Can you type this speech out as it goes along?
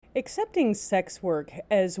Accepting sex work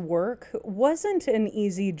as work wasn't an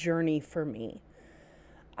easy journey for me.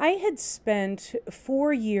 I had spent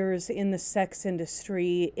 4 years in the sex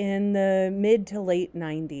industry in the mid to late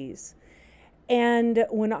 90s. And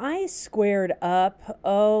when I squared up,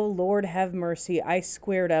 oh Lord have mercy, I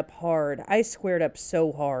squared up hard. I squared up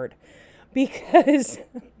so hard because,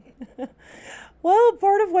 well,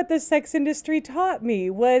 part of what the sex industry taught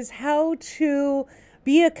me was how to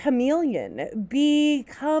be a chameleon,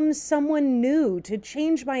 become someone new, to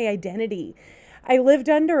change my identity. I lived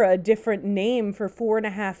under a different name for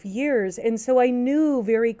 4.5 years, and so I knew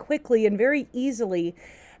very quickly and very easily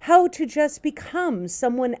how to just become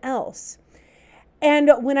someone else. And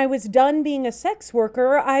when I was done being a sex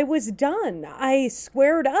worker, I was done. I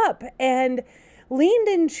squared up and leaned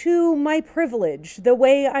into my privilege, the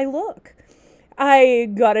way I look. I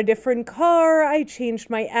got a different car, I changed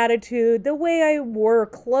my attitude, the way I wore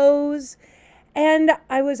clothes, and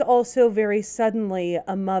I was also very suddenly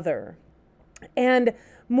a mother. And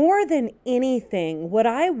more than anything, what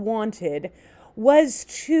I wanted was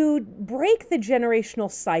to break the generational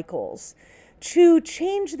cycles, to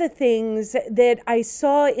change the things that I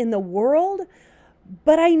saw in the world,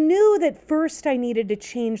 but I knew that first I needed to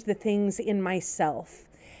change the things in myself.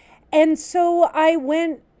 And so I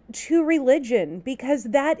went to religion, because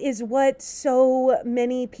that is what so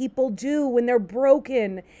many people do when they're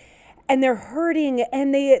broken and they're hurting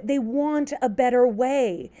and they want a better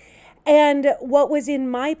way. And what was in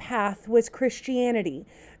my path was Christianity,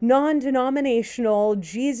 non-denominational,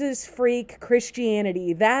 Jesus freak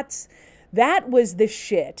Christianity. That was the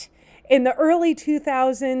shit. In the early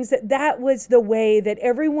 2000s, that was the way that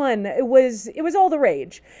everyone, it was all the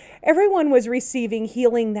rage. Everyone was receiving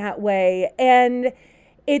healing that way. And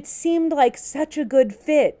it seemed like such a good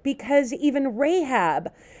fit, because even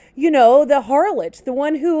Rahab, the harlot, the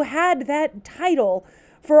one who had that title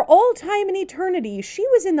for all time and eternity, she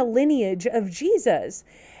was in the lineage of Jesus.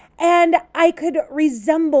 And I could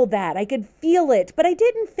resemble that. I could feel it, but I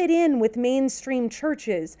didn't fit in with mainstream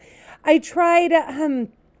churches. I tried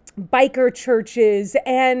biker churches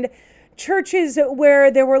and churches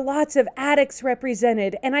where there were lots of addicts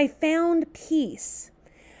represented, and I found peace.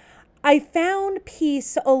 I found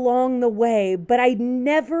peace along the way, but I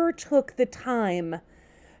never took the time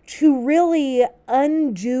to really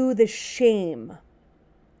undo the shame.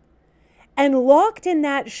 And locked in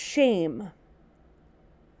that shame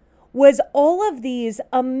was all of these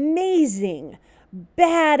amazing,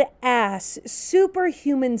 badass,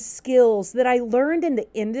 superhuman skills that I learned in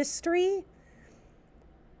the industry,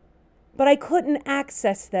 but I couldn't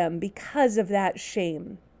access them because of that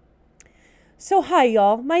shame. So hi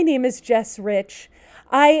y'all, my name is Jess Rich.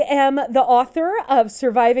 I am the author of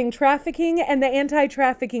Surviving Trafficking and the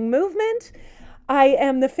Anti-Trafficking Movement. I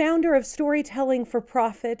am the founder of Storytelling for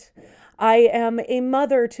Profit. I am a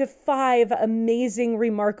mother to 5 amazing,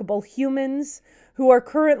 remarkable humans who are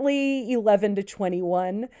currently 11 to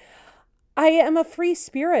 21. I am a free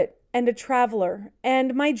spirit and a traveler,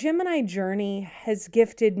 and my Gemini journey has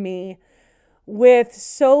gifted me with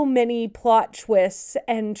so many plot twists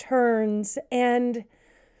and turns. And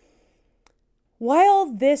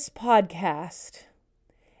while this podcast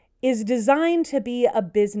is designed to be a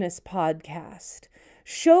business podcast,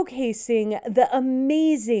 showcasing the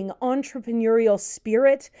amazing entrepreneurial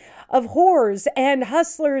spirit of whores and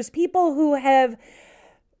hustlers, people who have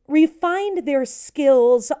refined their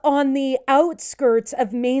skills on the outskirts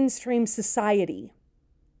of mainstream society,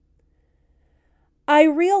 I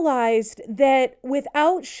realized that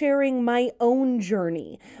without sharing my own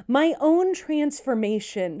journey, my own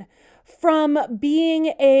transformation from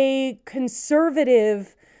being a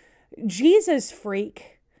conservative Jesus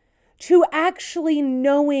freak to actually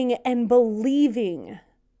knowing and believing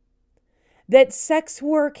that sex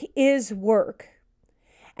work is work,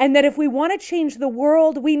 and that if we want to change the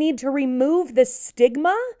world, we need to remove the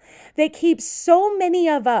stigma that keeps so many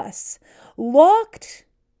of us locked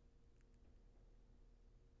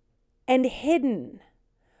and hidden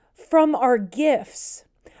from our gifts,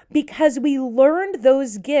 because we learned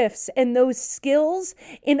those gifts and those skills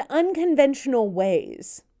in unconventional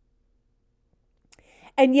ways.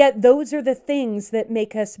 And yet those are the things that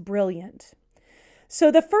make us brilliant.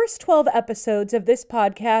 So the first 12 episodes of this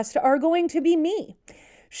podcast are going to be me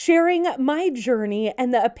sharing my journey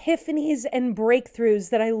and the epiphanies and breakthroughs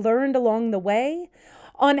that I learned along the way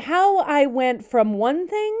on how I went from one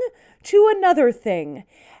thing to another thing,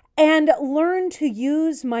 and learn to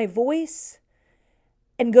use my voice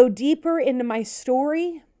and go deeper into my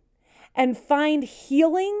story and find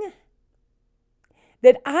healing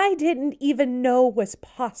that I didn't even know was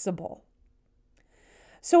possible.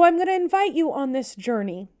 So I'm going to invite you on this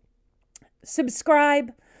journey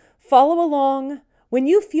Subscribe, follow along. When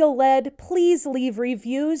you feel led, please leave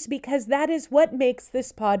reviews because that is what makes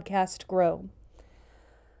this podcast grow.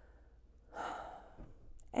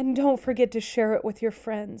 And don't forget to share it with your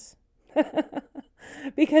friends.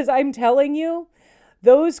 Because I'm telling you,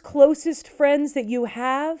 those closest friends that you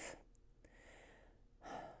have,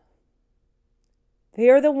 they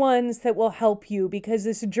are the ones that will help you because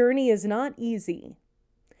this journey is not easy.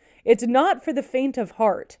 It's not for the faint of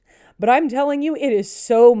heart, but I'm telling you, it is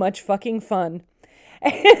so much fucking fun.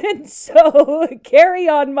 And so carry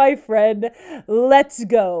on, my friend. Let's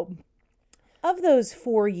go. Of those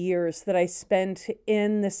 4 years that I spent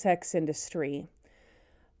in the sex industry,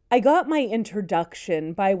 I got my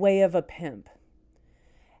introduction by way of a pimp.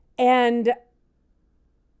 And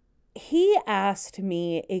he asked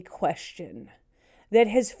me a question that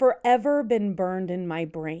has forever been burned in my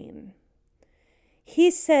brain.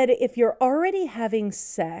 He said, if you're already having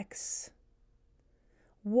sex,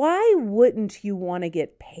 why wouldn't you want to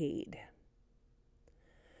get paid?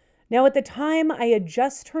 Now, at the time, I had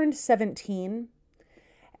just turned 17,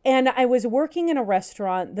 and I was working in a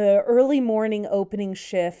restaurant, the early morning opening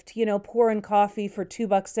shift, pouring coffee for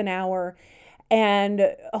 $2 an hour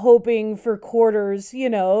and hoping for quarters.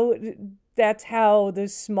 That's how the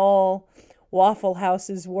small Waffle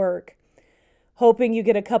Houses work. Hoping you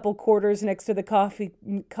get a couple quarters next to the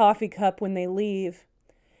coffee cup when they leave.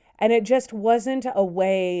 And it just wasn't a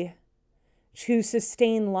way to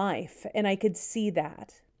sustain life, and I could see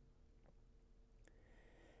that.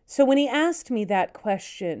 So when he asked me that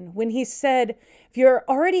question, when he said, if you're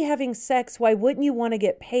already having sex, why wouldn't you want to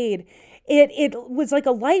get paid? It was like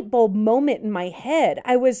a light bulb moment in my head.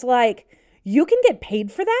 I was like, you can get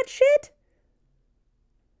paid for that shit?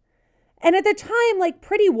 And at the time, like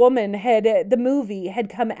Pretty Woman the movie had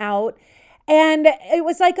come out, and it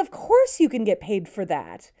was like, of course you can get paid for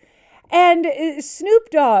that. And Snoop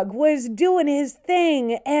Dogg was doing his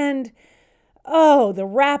thing, and the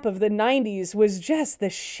rap of the 90s was just the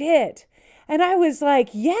shit. And I was like,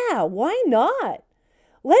 yeah, why not?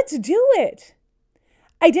 Let's do it.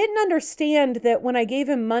 I didn't understand that when I gave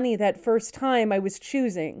him money that first time, I was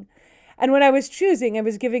choosing. And when I was choosing, I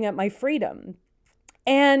was giving up my freedom.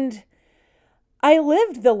 And I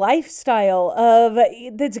lived the lifestyle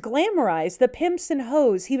that's glamorized, the pimps and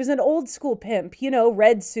hoes. He was an old school pimp,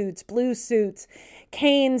 red suits, blue suits,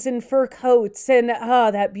 canes and fur coats, and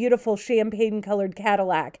that beautiful champagne colored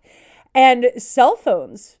Cadillac. And cell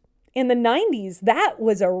phones in the 90s, that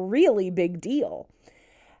was a really big deal.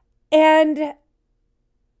 And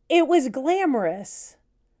it was glamorous.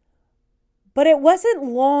 But it wasn't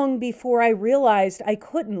long before I realized I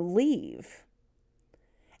couldn't leave.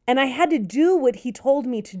 And I had to do what he told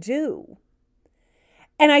me to do.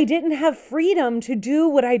 And I didn't have freedom to do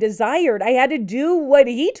what I desired. I had to do what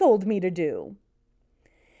he told me to do.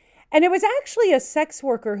 And it was actually a sex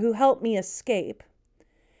worker who helped me escape.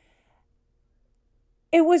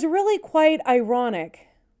 It was really quite ironic.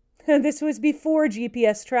 This was before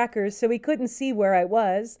GPS trackers, so he couldn't see where I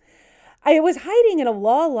was. I was hiding in a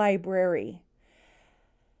law library.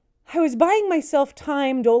 I was buying myself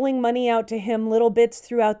time, doling money out to him little bits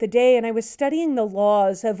throughout the day, and I was studying the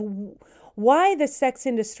laws of why the sex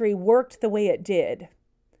industry worked the way it did.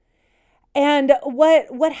 And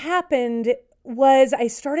what happened was I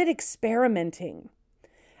started experimenting.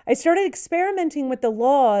 I started experimenting with the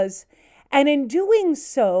laws, and in doing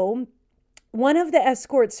so, one of the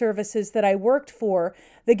escort services that I worked for,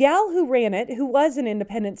 the gal who ran it, who was an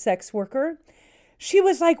independent sex worker, she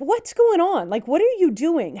was like, what's going on? Like, what are you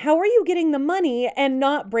doing? How are you getting the money and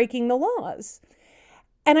not breaking the laws?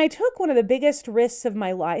 And I took one of the biggest risks of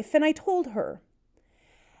my life, and I told her.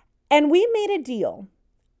 And we made a deal.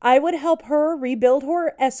 I would help her rebuild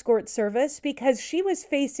her escort service because she was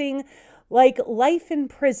facing like life in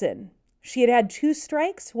prison. She had 2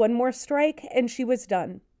 strikes, 1 more strike, and she was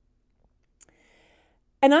done.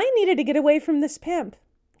 And I needed to get away from this pimp.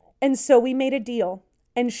 And so we made a deal.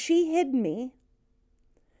 And she hid me.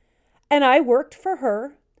 And I worked for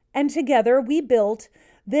her, and together we built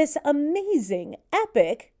this amazing,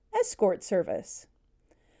 epic escort service.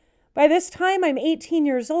 By this time, I'm 18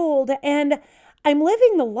 years old, and I'm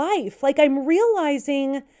living the life. Like, I'm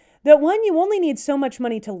realizing that, one, you only need so much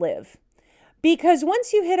money to live. Because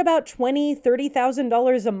once you hit about $20,000,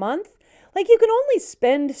 $30,000 a month, like, you can only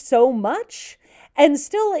spend so much and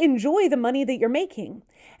still enjoy the money that you're making.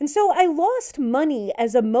 And so I lost money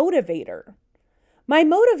as a motivator. My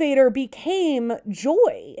motivator became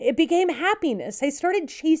joy. It became happiness. I started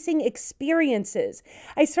chasing experiences.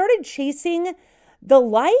 I started chasing the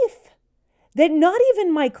life that not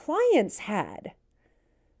even my clients had.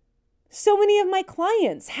 So many of my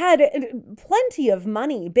clients had plenty of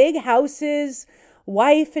money, big houses,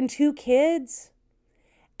 wife and 2 kids,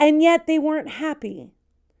 and yet they weren't happy.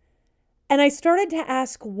 And I started to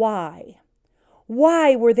ask why.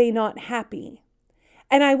 Why were they not happy?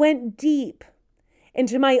 And I went deep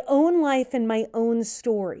into my own life and my own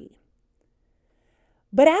story.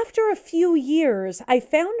 But after a few years, I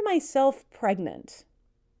found myself pregnant.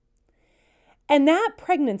 And that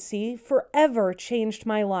pregnancy forever changed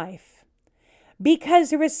my life, because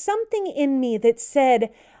there was something in me that said,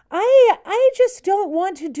 I just don't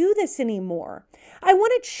want to do this anymore. I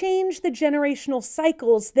want to change the generational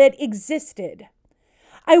cycles that existed.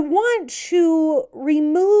 I want to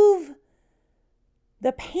remove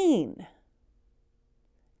the pain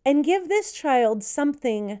and give this child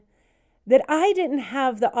something that I didn't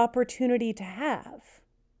have the opportunity to have.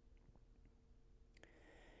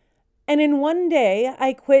 And in one day,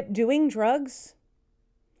 I quit doing drugs.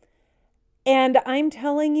 And I'm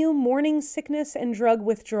telling you, morning sickness and drug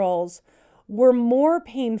withdrawals were more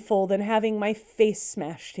painful than having my face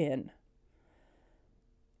smashed in.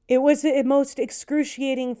 It was the most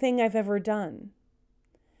excruciating thing I've ever done.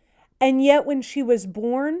 And yet when she was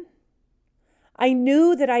born, I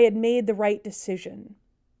knew that I had made the right decision.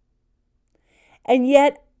 And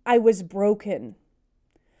yet I was broken.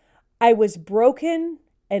 I was broken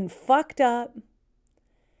and fucked up.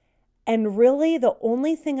 And really, the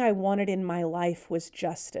only thing I wanted in my life was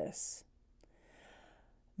justice.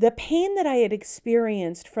 The pain that I had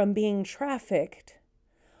experienced from being trafficked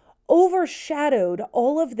overshadowed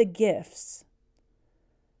all of the gifts.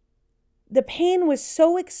 The pain was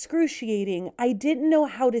so excruciating, I didn't know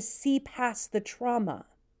how to see past the trauma.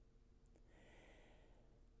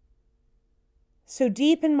 So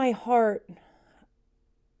deep in my heart,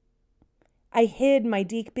 I hid my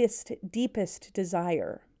deepest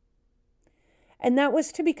desire. And that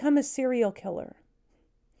was to become a serial killer.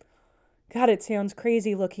 God, it sounds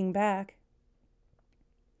crazy looking back.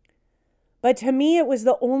 But to me, it was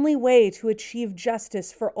the only way to achieve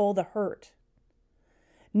justice for all the hurt.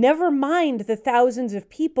 Never mind the thousands of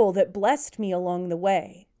people that blessed me along the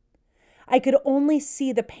way. I could only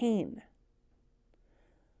see the pain.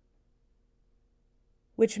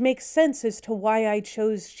 Which makes sense as to why I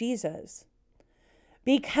chose Jesus.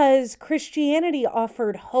 Because Christianity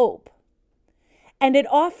offered hope. And it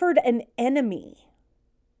offered an enemy.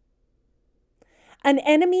 An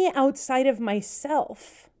enemy outside of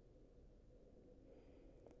myself.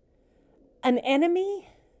 An enemy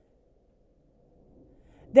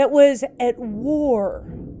that was at war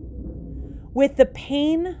with the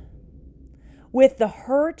pain, with the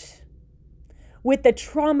hurt, with the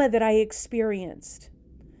trauma that I experienced.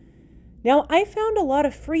 Now, I found a lot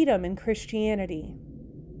of freedom in Christianity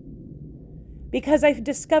because I've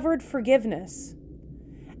discovered forgiveness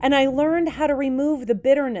and I learned how to remove the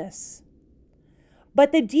bitterness.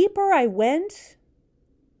 But the deeper I went,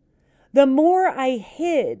 the more I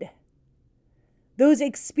hid those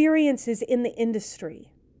experiences in the industry.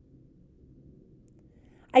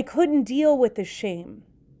 I couldn't deal with the shame.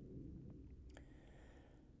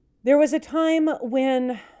 There was a time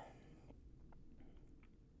when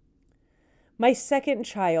my second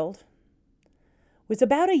child was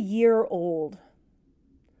about a year old.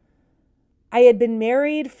 I had been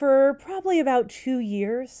married for probably about 2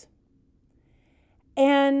 years.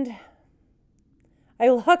 And I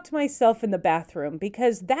locked myself in the bathroom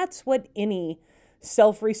because that's what any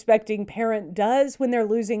self-respecting parent does when they're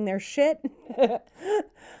losing their shit.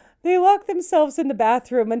 They lock themselves in the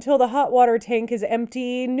bathroom until the hot water tank is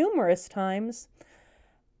empty numerous times.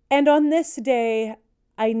 And on this day,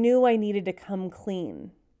 I knew I needed to come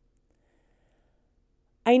clean.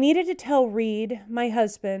 I needed to tell Reed, my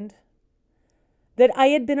husband, that I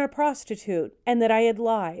had been a prostitute and that I had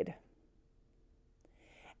lied.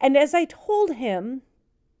 And as I told him,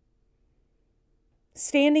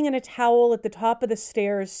 standing in a towel at the top of the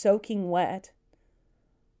stairs, soaking wet,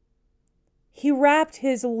 he wrapped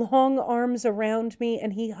his long arms around me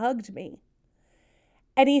and he hugged me.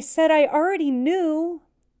 And he said, I already knew,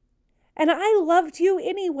 and I loved you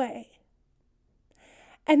anyway.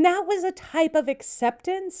 And that was a type of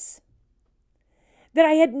acceptance that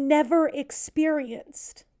I had never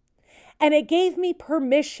experienced. And it gave me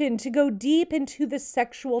permission to go deep into the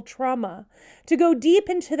sexual trauma, to go deep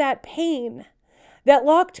into that pain that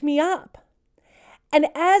locked me up. And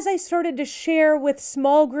as I started to share with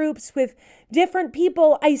small groups, with different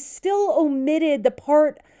people, I still omitted the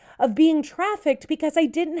part of being trafficked because I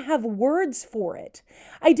didn't have words for it.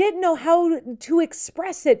 I didn't know how to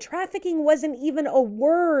express it. Trafficking wasn't even a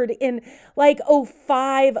word in like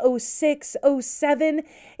 '05, '06, '07.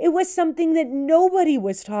 It was something that nobody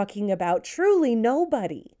was talking about, truly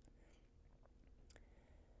nobody.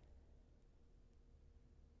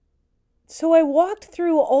 So I walked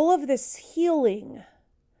through all of this healing,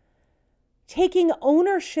 taking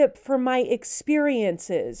ownership for my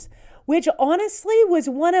experiences, which honestly was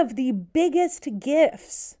one of the biggest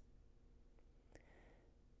gifts.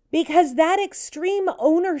 Because that extreme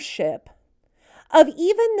ownership of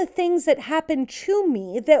even the things that happened to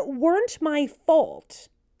me that weren't my fault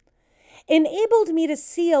enabled me to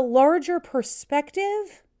see a larger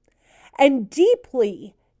perspective and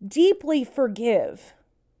deeply, deeply forgive.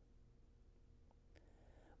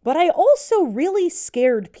 But I also really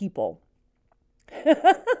scared people.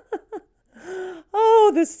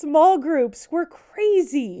 Oh, the small groups were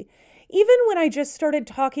crazy. Even when I just started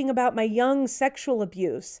talking about my young sexual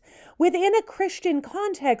abuse, within a Christian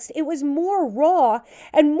context, it was more raw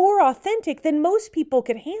and more authentic than most people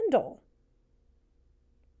could handle.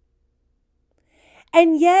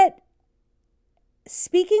 And yet,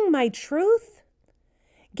 speaking my truth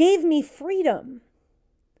gave me freedom.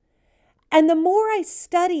 And the more I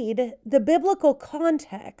studied the biblical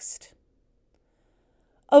context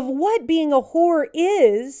of what being a whore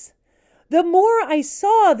is, the more I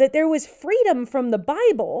saw that there was freedom from the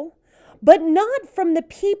Bible, but not from the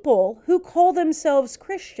people who call themselves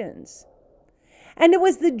Christians. And it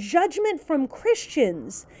was the judgment from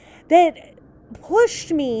Christians that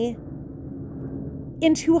pushed me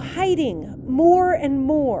into hiding more and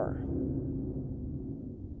more.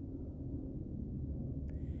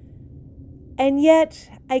 And yet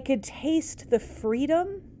I could taste the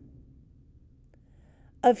freedom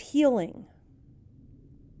of healing.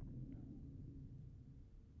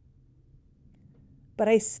 But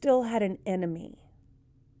I still had an enemy.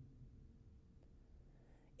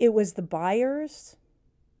 It was the buyers.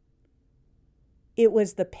 It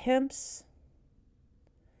was the pimps.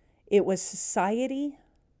 It was society.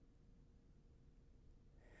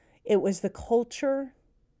 It was the culture.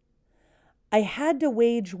 I had to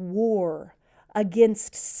wage war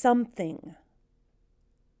against something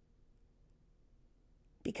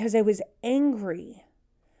because I was angry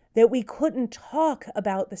that we couldn't talk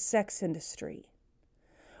about the sex industry.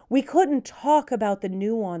 We couldn't talk about the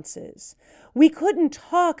nuances. We couldn't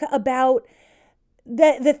talk about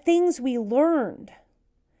the things we learned.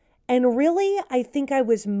 And really, I think I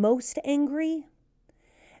was most angry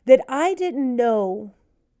that I didn't know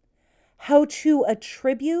how to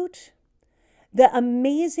attribute the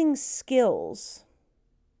amazing skills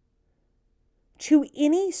to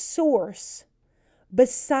any source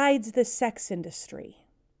besides the sex industry.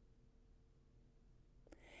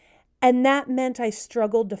 And that meant I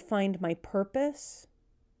struggled to find my purpose.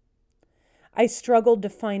 I struggled to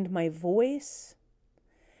find my voice.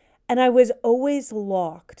 And I was always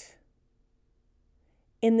locked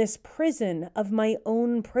in this prison of my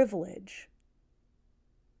own privilege.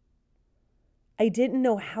 I didn't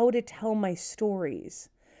know how to tell my stories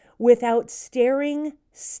without staring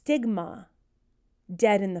stigma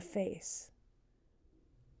dead in the face.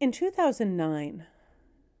 In 2009,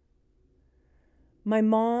 my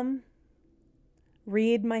mom,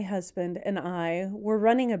 Reed, my husband, and I were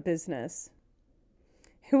running a business.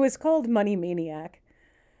 It was called Money Maniac.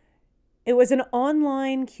 It was an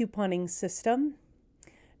online couponing system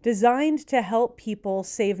designed to help people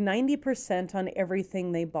save 90% on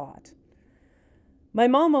everything they bought. My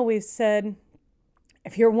mom always said,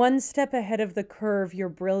 if you're one step ahead of the curve, you're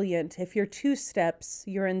brilliant. If you're 2 steps,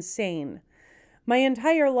 you're insane. My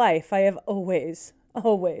entire life, I have always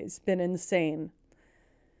been insane.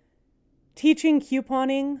 Teaching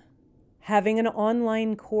couponing, having an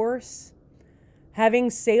online course, having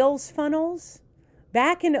sales funnels,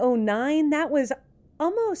 back in '09, that was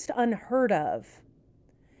almost unheard of.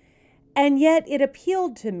 And yet it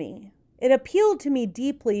appealed to me. It appealed to me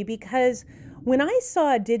deeply because when I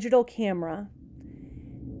saw a digital camera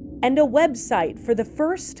and a website for the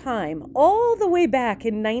first time, all the way back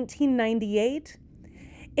in 1998,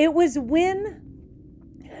 it was when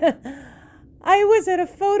I was at a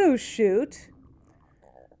photo shoot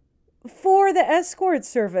for the escort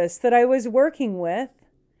service that I was working with,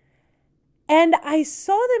 and I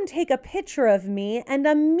saw them take a picture of me, and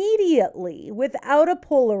immediately, without a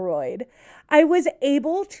Polaroid, I was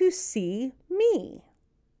able to see me.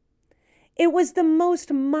 It was the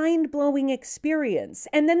most mind-blowing experience.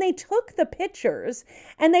 And then they took the pictures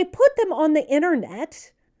and they put them on the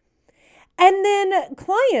internet. And then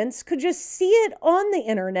clients could just see it on the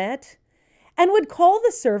internet and would call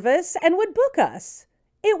the service and would book us.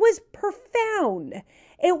 It was profound.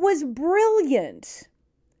 It was brilliant.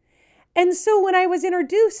 And so when I was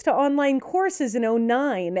introduced to online courses in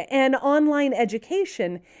 '09 and online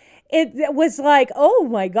education, it was like, oh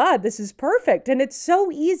my God, this is perfect. And it's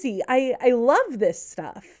so easy. I love this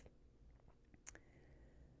stuff.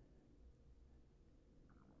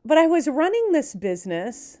 But I was running this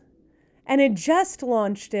business and had just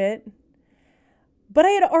launched it. But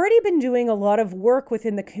I had already been doing a lot of work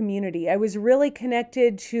within the community. I was really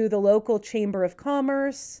connected to the local Chamber of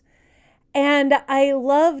Commerce. And I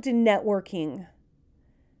loved networking.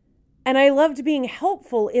 And I loved being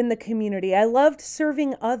helpful in the community. I loved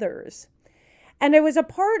serving others. And I was a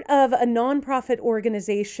part of a nonprofit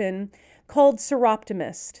organization called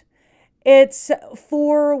Seroptimist. It's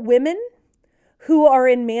for women who are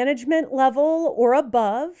in management level or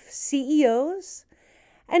above, CEOs.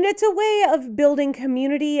 And it's a way of building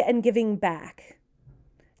community and giving back.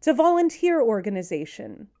 It's a volunteer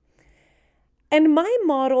organization. And my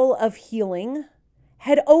model of healing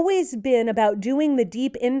had always been about doing the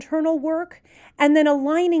deep internal work and then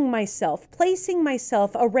aligning myself, placing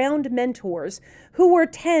myself around mentors who were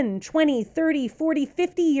 10, 20, 30, 40,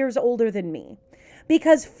 50 years older than me.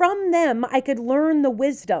 Because from them, I could learn the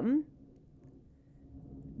wisdom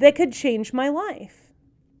that could change my life.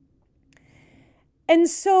 And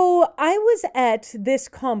so I was at this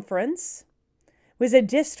conference, it was a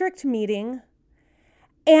district meeting,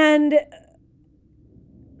 and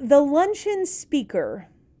the luncheon speaker,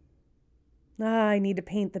 I need to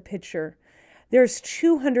paint the picture. There's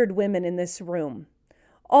 200 women in this room,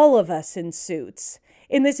 all of us in suits,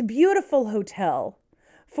 in this beautiful hotel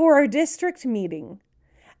for our district meeting.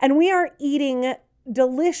 And we are eating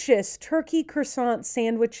delicious turkey croissant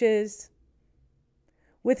sandwiches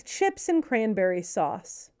with chips and cranberry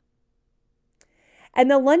sauce. And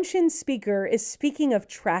the luncheon speaker is speaking of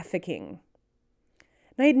trafficking.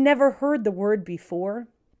 And I had never heard the word before.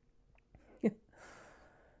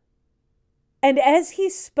 And as he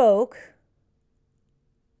spoke,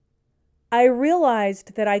 I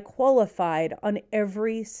realized that I qualified on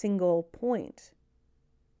every single point.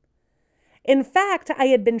 In fact, I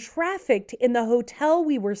had been trafficked in the hotel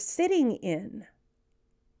we were sitting in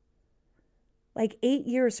like 8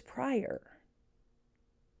 years prior.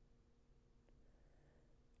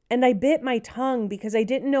 And I bit my tongue because I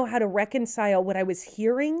didn't know how to reconcile what I was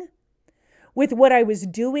hearing with what I was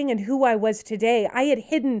doing and who I was today. I had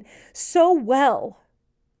hidden so well.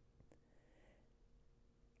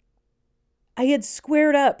 I had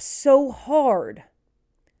squared up so hard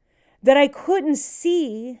that I couldn't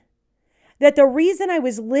see that the reason I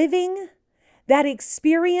was living that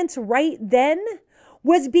experience right then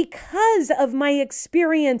was because of my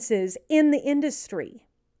experiences in the industry.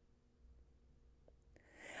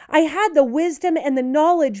 I had the wisdom and the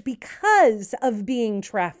knowledge because of being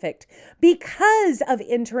trafficked, because of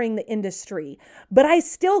entering the industry. But I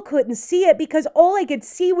still couldn't see it because all I could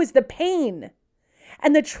see was the pain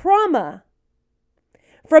and the trauma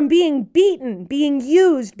from being beaten, being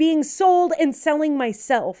used, being sold, and selling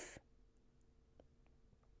myself.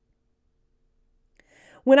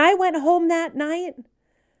 When I went home that night,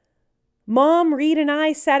 Mom, Reed, and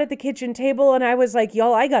I sat at the kitchen table and I was like,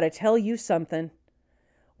 y'all, I got to tell you something.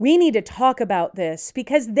 We need to talk about this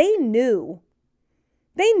because they knew.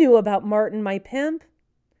 They knew about Martin, my pimp.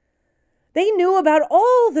 They knew about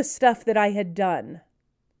all the stuff that I had done.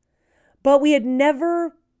 But we had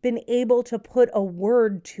never been able to put a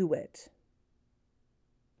word to it.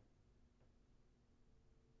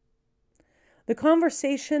 The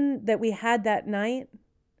conversation that we had that night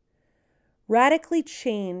radically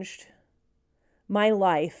changed my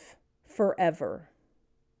life forever.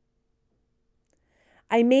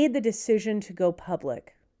 I made the decision to go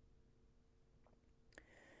public.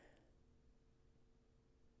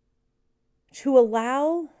 To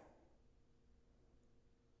allow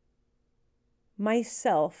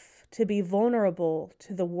myself to be vulnerable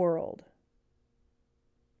to the world.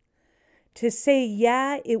 To say,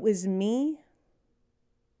 yeah, it was me.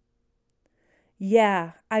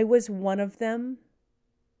 Yeah, I was one of them.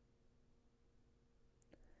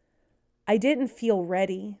 I didn't feel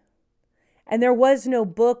ready. And there was no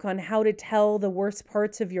book on how to tell the worst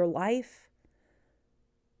parts of your life.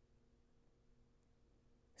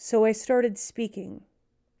 So I started speaking.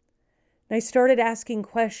 And I started asking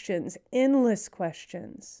questions, endless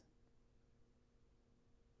questions.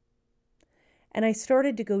 And I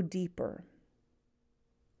started to go deeper.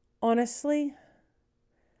 Honestly,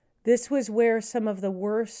 this was where some of the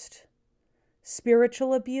worst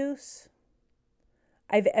spiritual abuse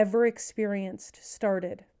I've ever experienced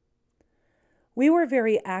started. We were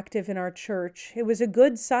very active in our church. It was a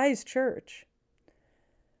good-sized church.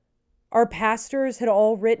 Our pastors had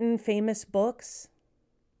all written famous books.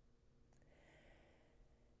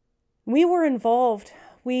 We were involved.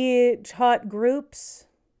 We taught groups.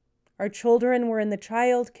 Our children were in the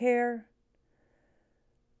child care.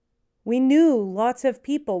 We knew lots of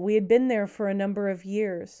people. We had been there for a number of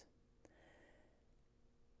years.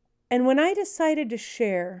 And when I decided to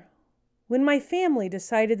share, when my family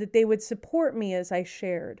decided that they would support me as I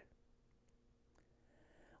shared,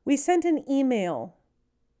 we sent an email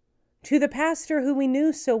to the pastor who we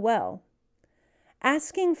knew so well,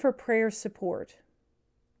 asking for prayer support.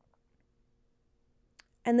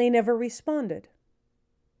 And they never responded.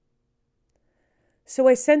 So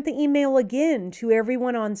I sent the email again to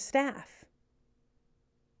everyone on staff,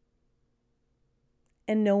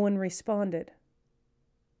 and no one responded.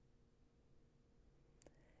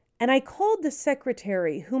 And I called the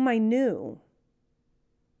secretary, whom I knew,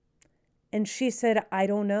 and she said, I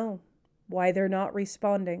don't know why they're not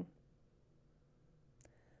responding.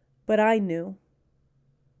 But I knew.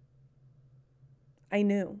 I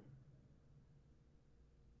knew.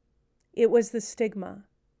 It was the stigma.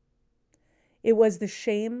 It was the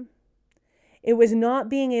shame. It was not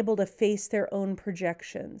being able to face their own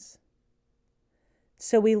projections.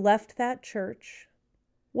 So we left that church.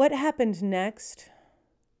 What happened next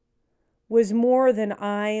was more than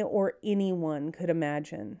I or anyone could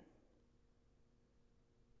imagine.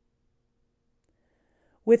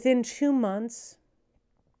 Within 2 months,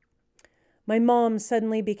 my mom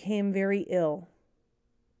suddenly became very ill.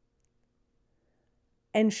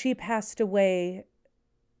 And she passed away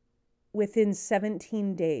within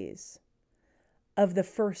 17 days of the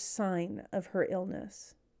first sign of her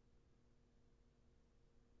illness.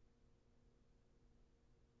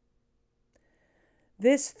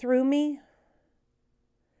 This threw me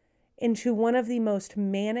into one of the most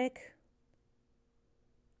manic,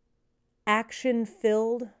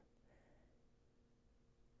 action-filled,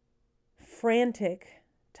 frantic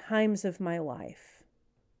times of my life,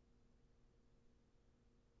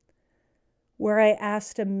 where I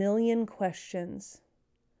asked a million questions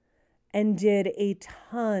and did a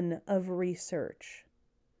ton of research,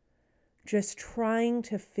 just trying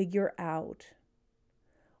to figure out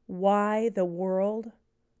why the world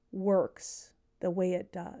works the way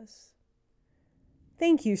it does.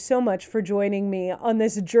 Thank you so much for joining me on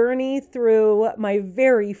this journey through my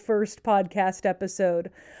very first podcast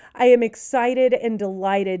episode. I am excited and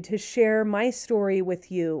delighted to share my story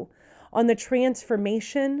with you on the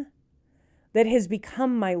transformation that has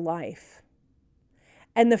become my life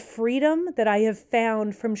and the freedom that I have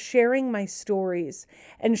found from sharing my stories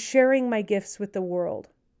and sharing my gifts with the world.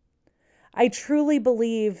 I truly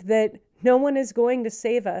believe that no one is going to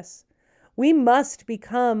save us. We must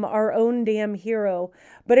become our own damn hero,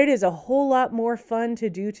 but it is a whole lot more fun to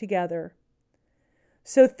do together.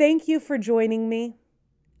 So thank you for joining me.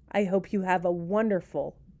 I hope you have a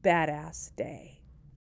wonderful, badass day.